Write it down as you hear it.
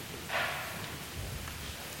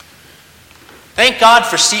Thank God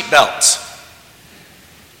for seat belts.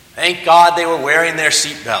 Thank God they were wearing their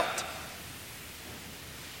seat belt.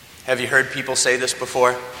 Have you heard people say this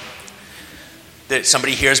before? That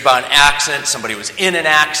somebody hears about an accident, somebody was in an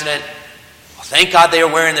accident. Well, thank God they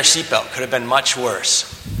were wearing their seat belt. Could have been much worse.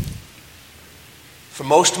 For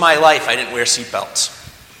most of my life, I didn't wear seat belts.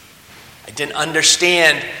 I didn't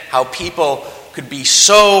understand how people could be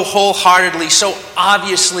so wholeheartedly, so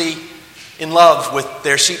obviously in love with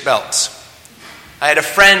their seat belts. I had a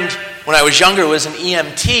friend when I was younger who was an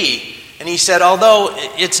EMT, and he said, although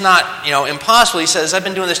it's not, impossible, he says, I've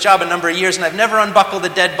been doing this job a number of years and I've never unbuckled a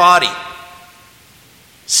dead body.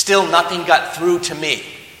 Still, nothing got through to me.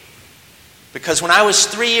 Because when I was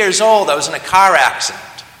 3 years old, I was in a car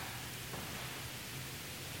accident.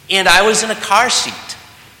 And I was in a car seat.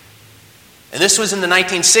 And this was in the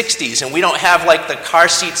 1960s, and we don't have like the car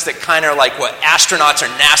seats that kind of like what astronauts or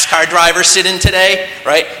NASCAR drivers sit in today,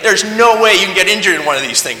 right? There's no way you can get injured in one of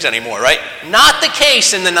these things anymore, right? Not the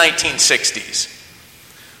case in the 1960s.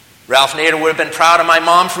 Ralph Nader would have been proud of my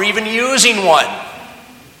mom for even using one.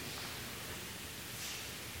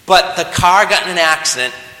 But the car got in an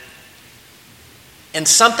accident, and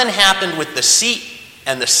something happened with the seat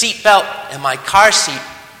and the seat belt and my car seat,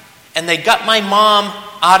 and they got my mom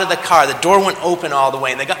out of the car. The door went open all the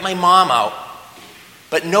way, and they got my mom out.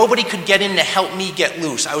 But nobody could get in to help me get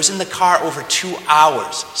loose. I was in the car over 2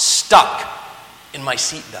 hours, stuck in my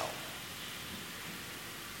seatbelt.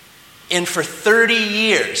 And for 30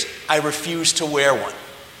 years, I refused to wear one.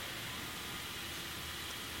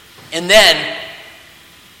 And then,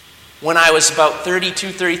 when I was about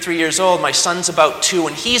 32, 33 years old, my son's about 2,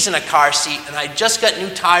 and he's in a car seat, and I just got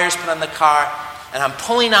new tires put on the car, and I'm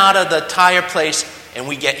pulling out of the tire place, and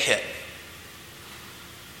we get hit.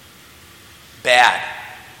 Bad.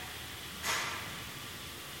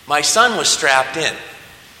 My son was strapped in.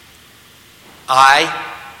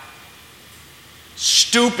 I,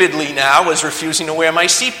 stupidly now, was refusing to wear my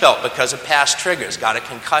seatbelt because of past triggers, got a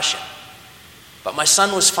concussion. But my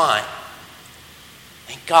son was fine.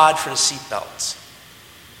 Thank God for the seatbelts.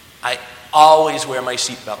 I always wear my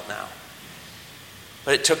seatbelt now.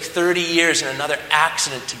 But it took 30 years and another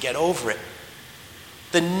accident to get over it.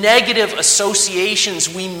 The negative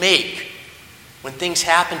associations we make when things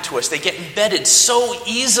happen to us, they get embedded so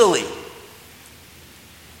easily.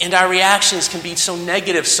 And our reactions can be so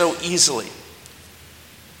negative so easily.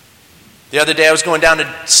 The other day I was going down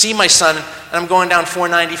to see my son, and I'm going down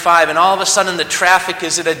 495, and all of a sudden the traffic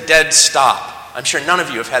is at a dead stop. I'm sure none of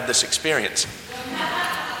you have had this experience.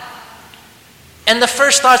 And the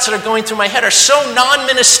first thoughts that are going through my head are so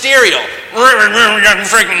non-ministerial.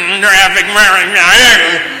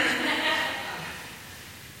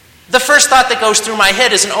 The first thought that goes through my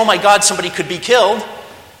head isn't, oh my God, somebody could be killed.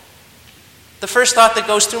 The first thought that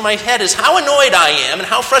goes through my head is how annoyed I am and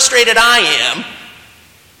how frustrated I am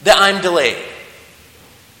that I'm delayed.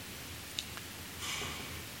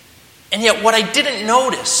 And yet what I didn't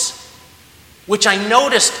notice, which I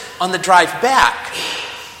noticed on the drive back,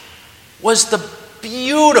 was the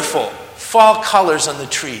beautiful fall colors on the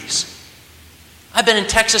trees. I've been in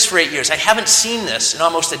Texas for 8 years. I haven't seen this in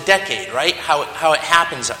almost a decade, right? How it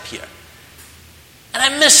happens up here. And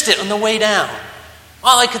I missed it on the way down.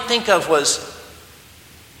 All I could think of was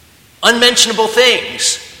unmentionable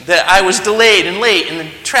things, that I was delayed and late in the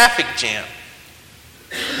traffic jam.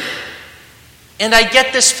 And I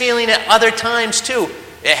get this feeling at other times too.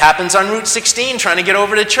 It happens on Route 16 trying to get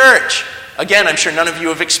over to church. Again, I'm sure none of you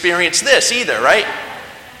have experienced this either, right?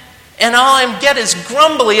 And all I get is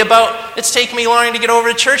grumbly about it's taking me longer to get over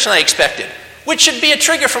to church than I expected. Which should be a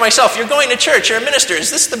trigger for myself. You're going to church, you're a minister. Is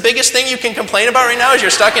this the biggest thing you can complain about right now, is you're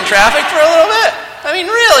stuck in traffic for a little bit? I mean,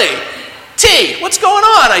 really? What's going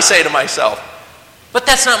on, I say to myself. But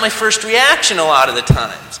that's not my first reaction a lot of the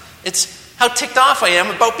times. It's how ticked off I am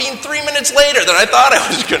about being 3 minutes later than I thought I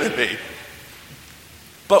was going to be.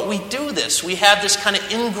 But we do this. We have this kind of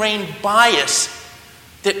ingrained bias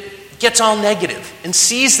that gets all negative and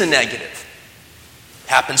sees the negative.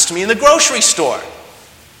 Happens to me in the grocery store.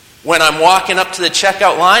 When I'm walking up to the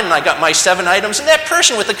checkout line and I got my 7 items, and that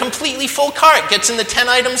person with a completely full cart gets in the 10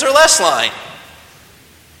 items or less line.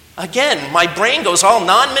 Again, my brain goes all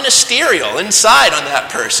non-ministerial inside on that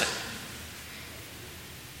person.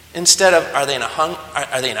 Instead of, are they in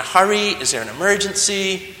a hurry? Is there an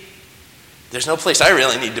emergency? There's no place I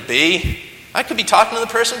really need to be. I could be talking to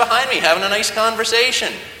the person behind me, having a nice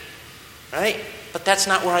conversation, right? But that's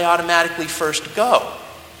not where I automatically first go.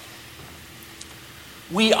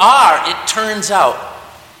 We are, it turns out,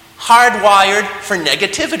 hardwired for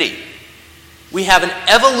negativity. We have an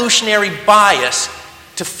evolutionary bias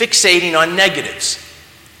to fixating on negatives.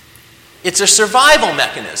 It's a survival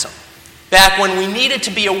mechanism. Back when we needed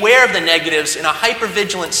to be aware of the negatives in a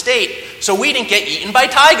hypervigilant state so we didn't get eaten by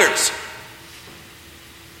tigers.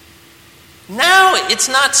 Now it's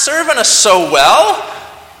not serving us so well,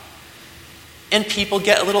 and people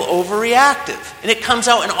get a little overreactive. And it comes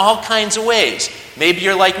out in all kinds of ways. Maybe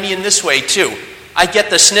you're like me in this way too. I get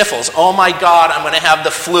the sniffles. Oh my God, I'm going to have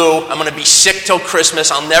the flu. I'm going to be sick till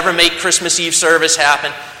Christmas. I'll never make Christmas Eve service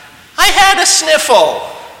happen. I had a sniffle.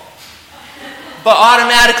 But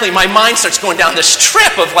automatically my mind starts going down this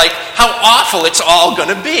trip of like how awful it's all going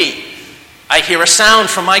to be. I hear a sound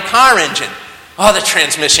from my car engine. Oh, the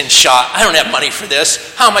transmission's shot. I don't have money for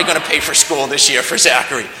this. How am I going to pay for school this year for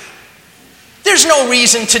Zachary? There's no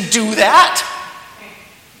reason to do that.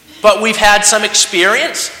 But we've had some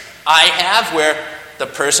experience. I have, where the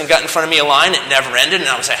person got in front of me a line, it never ended, and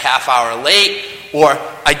I was a half hour late. Or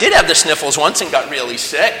I did have the sniffles once and got really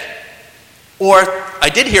sick. Or I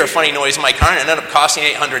did hear a funny noise in my car and it ended up costing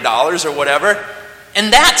 $800 or whatever.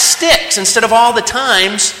 And that sticks. Instead of all the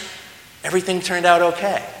times, everything turned out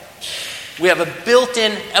okay. We have a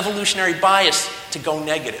built-in evolutionary bias to go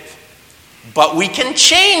negative. But we can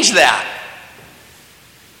change that.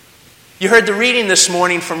 You heard the reading this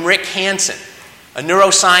morning from Rick Hansen, a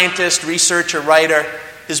neuroscientist, researcher, writer.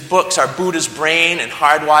 His books are Buddha's Brain and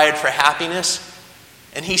Hardwired for Happiness.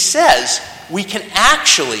 And he says we can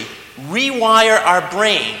actually rewire our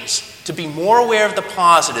brains to be more aware of the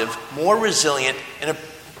positive, more resilient, and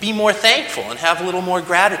be more thankful and have a little more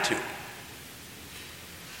gratitude.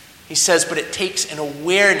 He says, but it takes an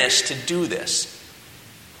awareness to do this.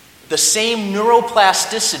 The same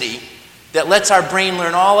neuroplasticity that lets our brain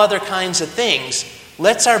learn all other kinds of things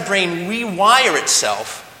lets our brain rewire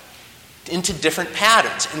itself into different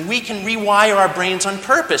patterns. And we can rewire our brains on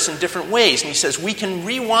purpose in different ways. And he says we can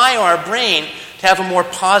rewire our brain to have a more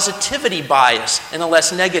positivity bias and a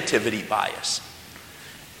less negativity bias.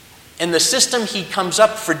 And the system he comes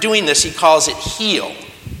up for doing this, he calls it HEAL.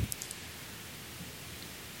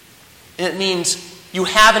 And it means you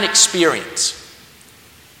have an experience.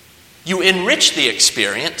 You enrich the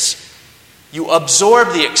experience, you absorb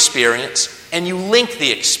the experience, and you link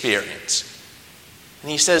the experience.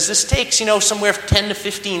 And he says this takes, somewhere 10 to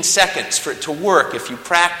 15 seconds for it to work if you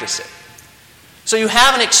practice it. So you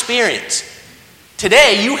have an experience.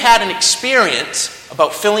 Today you had an experience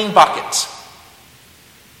about filling buckets.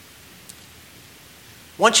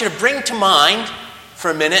 I want you to bring to mind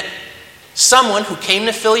for a minute someone who came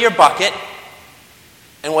to fill your bucket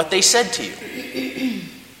and what they said to you.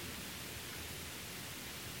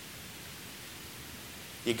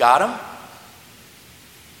 You got them?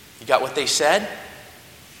 You got what they said?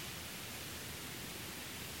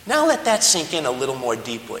 Now let that sink in a little more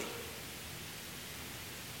deeply.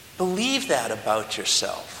 Believe that about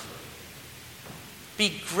yourself.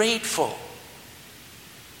 Be grateful.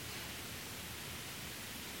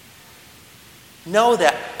 Know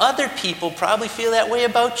that other people probably feel that way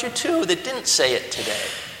about you too that didn't say it today.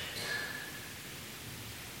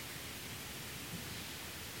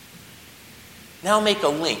 Now make a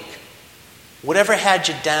link. Whatever had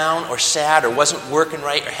you down or sad or wasn't working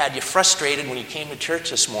right or had you frustrated when you came to church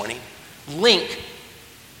this morning, link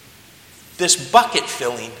this bucket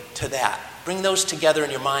filling to that. Bring those together in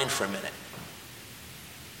your mind for a minute.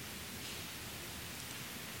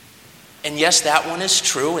 And yes, that one is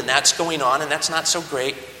true, and that's going on, and that's not so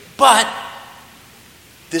great, but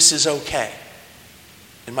this is okay.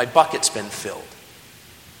 And my bucket's been filled.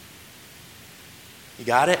 You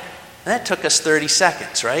got it? And that took us 30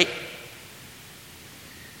 seconds, right?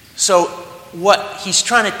 So what he's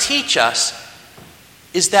trying to teach us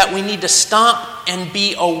is that we need to stop and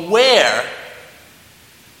be aware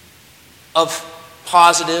of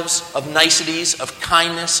positives, of niceties, of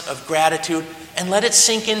kindness, of gratitude, and let it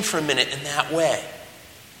sink in for a minute in that way.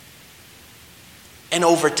 And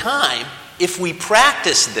over time, if we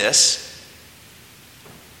practice this,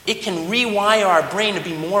 it can rewire our brain to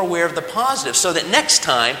be more aware of the positive so that next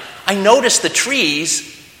time I notice the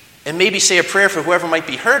trees and maybe say a prayer for whoever might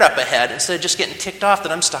be hurt up ahead instead of just getting ticked off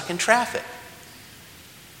that I'm stuck in traffic.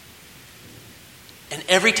 And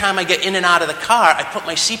every time I get in and out of the car, I put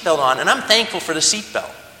my seatbelt on, and I'm thankful for the seatbelt.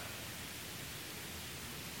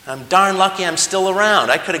 I'm darn lucky I'm still around.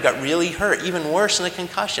 I could have got really hurt, even worse than a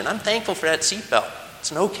concussion. I'm thankful for that seatbelt.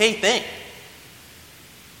 It's an okay thing.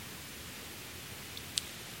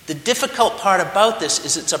 The difficult part about this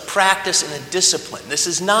is it's a practice and a discipline. This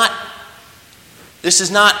is not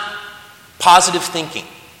positive thinking.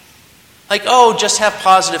 Like, just have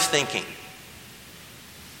positive thinking.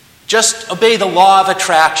 Just obey the law of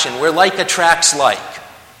attraction, where like attracts like,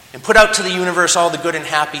 and put out to the universe all the good and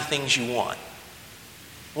happy things you want.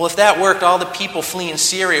 Well, if that worked, all the people fleeing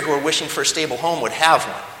Syria who are wishing for a stable home would have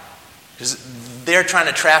one. Because they're trying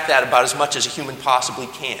to track that about as much as a human possibly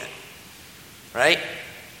can. Right?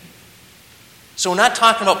 So we're not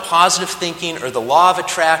talking about positive thinking or the law of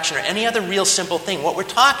attraction or any other real simple thing. What we're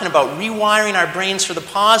talking about, rewiring our brains for the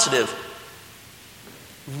positive,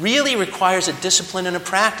 really requires a discipline and a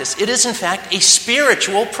practice. It is, in fact, a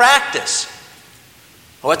spiritual practice.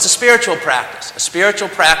 What's a spiritual practice? A spiritual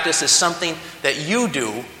practice is something that you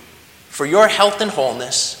do for your health and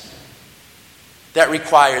wholeness that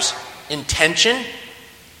requires intention,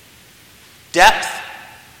 depth,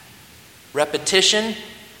 repetition,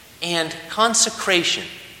 and consecration.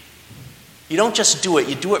 You don't just do it,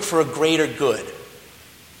 you do it for a greater good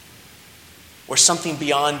or something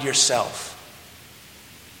beyond yourself.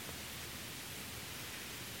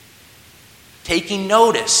 Taking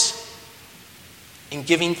notice and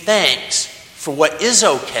giving thanks for what is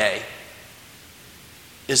okay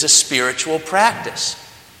is a spiritual practice.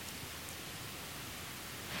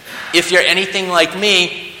 If you're anything like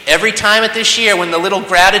me, every time at this year when the little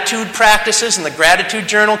gratitude practices and the gratitude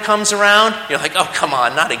journal comes around, you're like, oh, come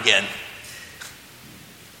on, not again.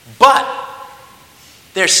 But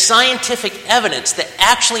there's scientific evidence that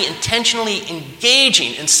actually intentionally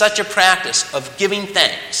engaging in such a practice of giving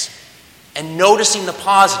thanks and noticing the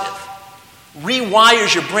positive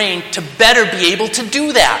rewires your brain to better be able to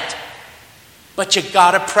do that. But you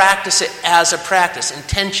gotta practice it as a practice.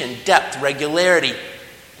 Intention, depth, regularity,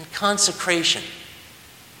 and consecration.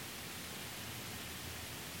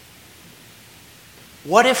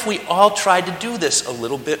 What if we all tried to do this a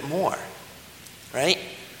little bit more? Right?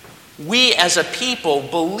 We as a people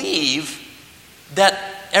believe that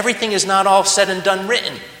everything is not all said and done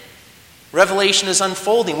written. Revelation is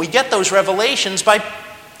unfolding. We get those revelations by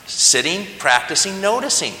sitting, practicing,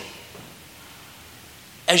 noticing.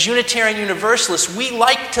 As Unitarian Universalists, we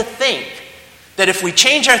like to think that if we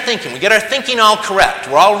change our thinking, we get our thinking all correct,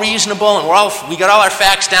 we're all reasonable, and we got all our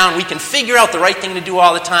facts down, we can figure out the right thing to do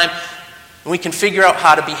all the time, and we can figure out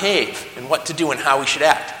how to behave and what to do and how we should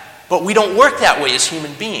act. But we don't work that way as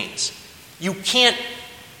human beings. You can't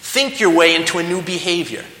think your way into a new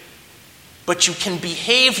behavior. But you can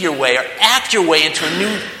behave your way or act your way into a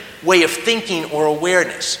new way of thinking or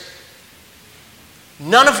awareness.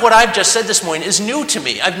 None of what I've just said this morning is new to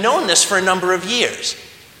me. I've known this for a number of years.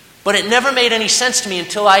 But it never made any sense to me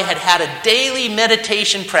until I had had a daily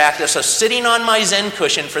meditation practice of sitting on my Zen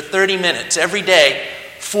cushion for 30 minutes every day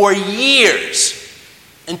for years,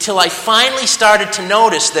 until I finally started to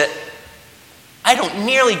notice that I don't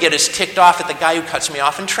nearly get as ticked off at the guy who cuts me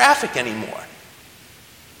off in traffic anymore.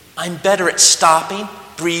 I'm better at stopping,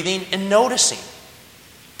 breathing, and noticing.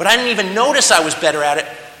 But I didn't even notice I was better at it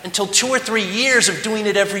until 2 or 3 years of doing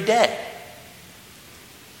it every day.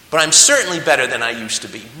 But I'm certainly better than I used to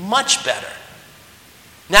be, much better.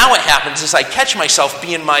 Now what happens is I catch myself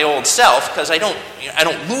being my old self because I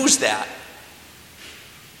don't lose that.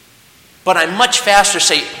 But I'm much faster to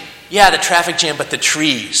say, yeah, the traffic jam, but the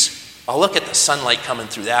trees. I'll look at the sunlight coming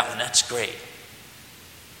through that one. That's great.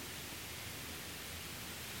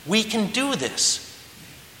 We can do this.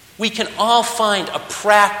 We can all find a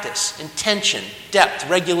practice, intention, depth,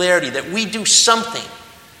 regularity, that we do something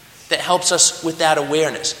that helps us with that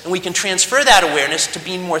awareness. And we can transfer that awareness to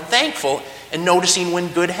being more thankful and noticing when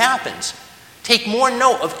good happens. Take more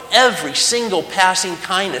note of every single passing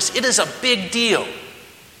kindness. It is a big deal.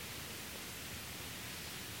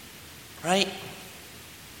 Right?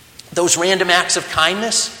 Those random acts of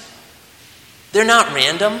kindness, they're not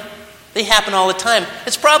random. They happen all the time.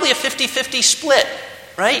 It's probably a 50-50 split,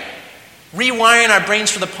 right? Rewiring our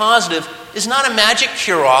brains for the positive is not a magic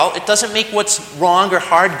cure-all. It doesn't make what's wrong or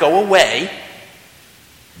hard go away.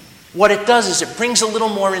 What it does is it brings a little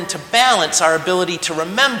more into balance our ability to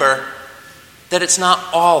remember that it's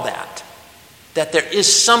not all that there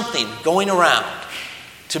is something going around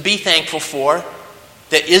to be thankful for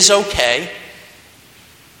that is okay.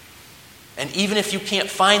 And even if you can't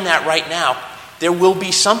find that right now, there will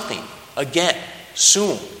be something again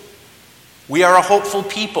soon. We are a hopeful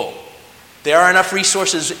people. There are enough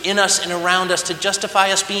resources in us and around us to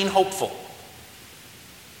justify us being hopeful.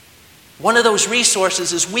 One of those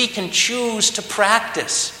resources is we can choose to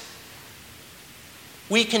practice.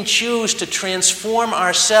 We can choose to transform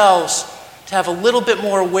ourselves to have a little bit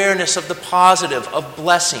more awareness of the positive, of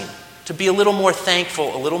blessing, to be a little more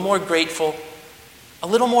thankful, a little more grateful, a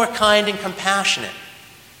little more kind and compassionate.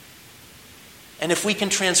 And if we can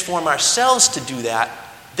transform ourselves to do that,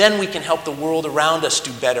 then we can help the world around us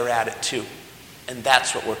do better at it too. And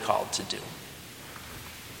that's what we're called to do.